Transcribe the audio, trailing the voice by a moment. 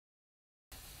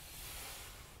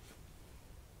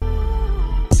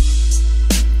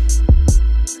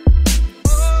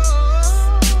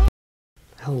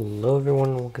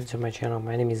welcome to my channel.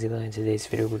 My name is Eli. In today's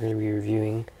video we're going to be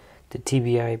reviewing the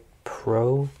TBI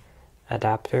Pro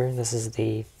adapter. This is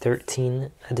the 13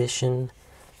 edition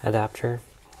adapter.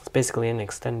 It's basically an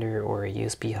extender or a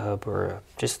USB hub or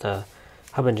just a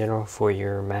hub in general for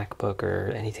your MacBook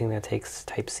or anything that takes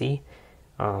Type-C.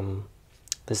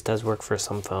 This does work for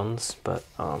some phones, but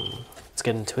let's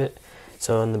get into it.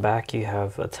 So in the back you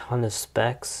have a ton of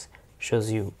specs,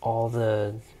 shows you all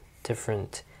the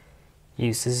different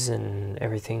uses and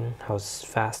everything, how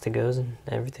fast it goes and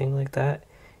everything like that.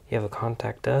 You have a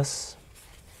contact us.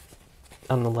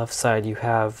 On the left side you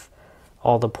have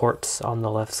all the ports on the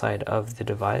left side of the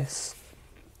device,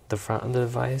 the front of the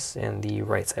device and the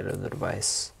right side of the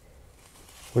device,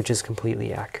 which is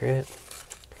completely accurate.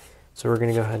 So we're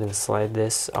going to go ahead and slide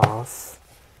this off.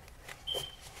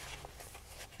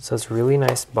 So it's a really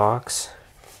nice box.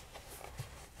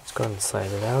 Let's go ahead and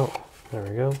slide it out. There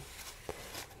we go.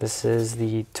 This is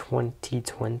the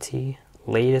 2020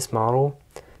 latest model,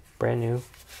 brand new.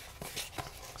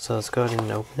 So let's go ahead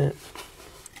and open it.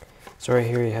 So right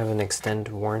here you have an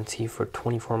extended warranty for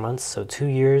 24 months, so 2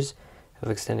 years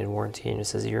of extended warranty, and it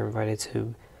says you're invited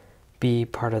to be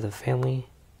part of the family,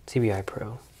 TBI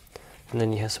Pro. And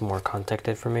then you have some more contact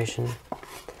information.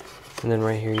 And then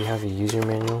right here you have a user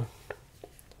manual,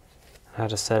 how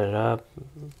to set it up,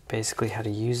 basically how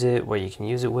to use it, what you can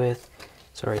use it with.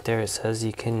 So right there it says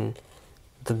you can,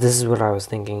 this is what I was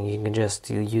thinking, you can just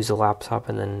use a laptop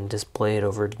and then display it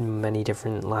over many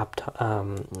different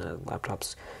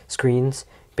laptops screens,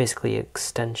 basically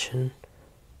extension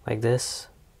like this,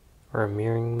 or a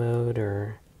mirroring mode,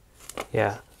 or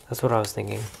yeah, that's what I was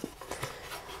thinking.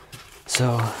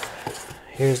 So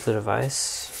here's the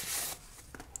device.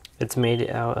 It's made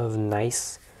out of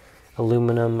nice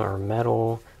aluminum or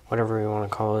metal, whatever you want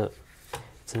to call it.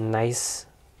 It's a nice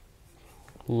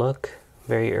look,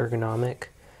 very ergonomic.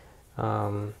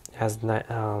 Has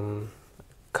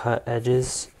cut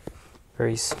edges,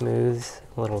 very smooth,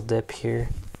 little dip here.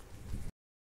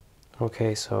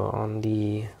 Okay, so on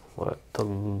the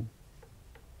the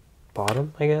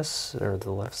bottom, I guess, or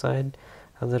the left side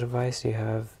of the device, you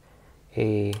have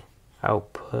a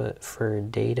output for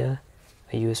data,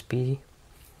 a USB.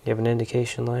 You have an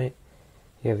indication light.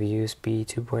 You have a USB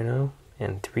 2.0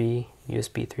 and 3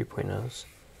 USB 3.0s.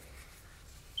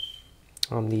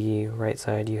 On the right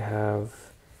side you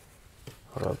have,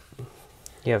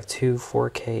 you have two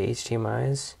 4K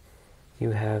HDMIs.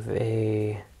 You have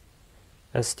a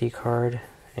SD card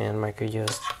and micro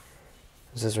USB.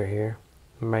 This is right here,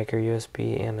 micro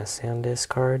USB and a SanDisk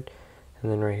card.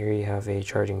 And then right here you have a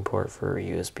charging port for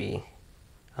USB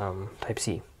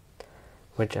Type-C,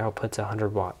 which outputs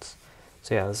 100 watts.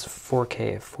 So yeah, this is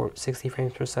 4K, 60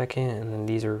 frames per second, and then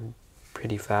these are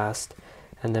pretty fast.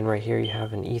 And then right here you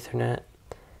have an Ethernet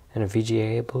and a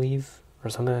VGA, I believe, or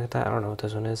something like that. I don't know what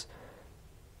this one is.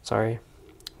 Sorry.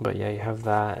 But yeah, you have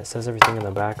that. It says everything in the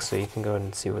back, so you can go ahead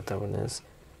and see what that one is.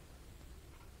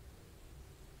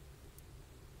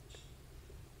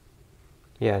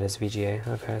 Yeah, it is VGA.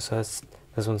 Okay, so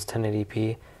this one's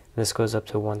 1080p. This goes up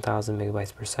to 1000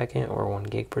 megabytes per second or 1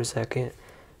 gig per second,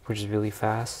 which is really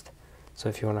fast. So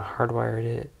if you want to hardwire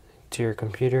it to your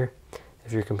computer,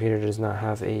 if your computer does not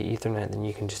have a Ethernet, then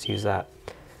you can just use that.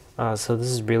 So this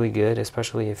is really good,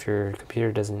 especially if your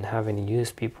computer doesn't have any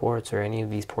USB ports or any of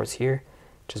these ports here.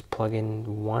 Just plug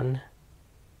in one,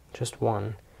 just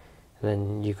one, and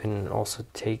then you can also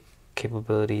take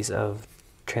capabilities of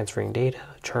transferring data,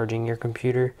 charging your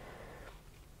computer,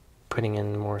 putting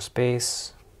in more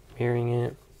space, mirroring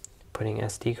it, putting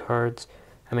SD cards,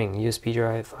 USB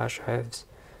drive, flash drives,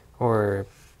 or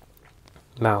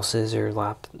mouses or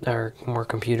more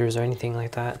computers or anything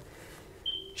like that.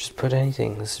 Just put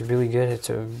anything. This is really good. It's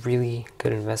a really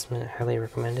good investment. I highly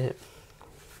recommend it.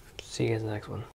 See you guys in the next one.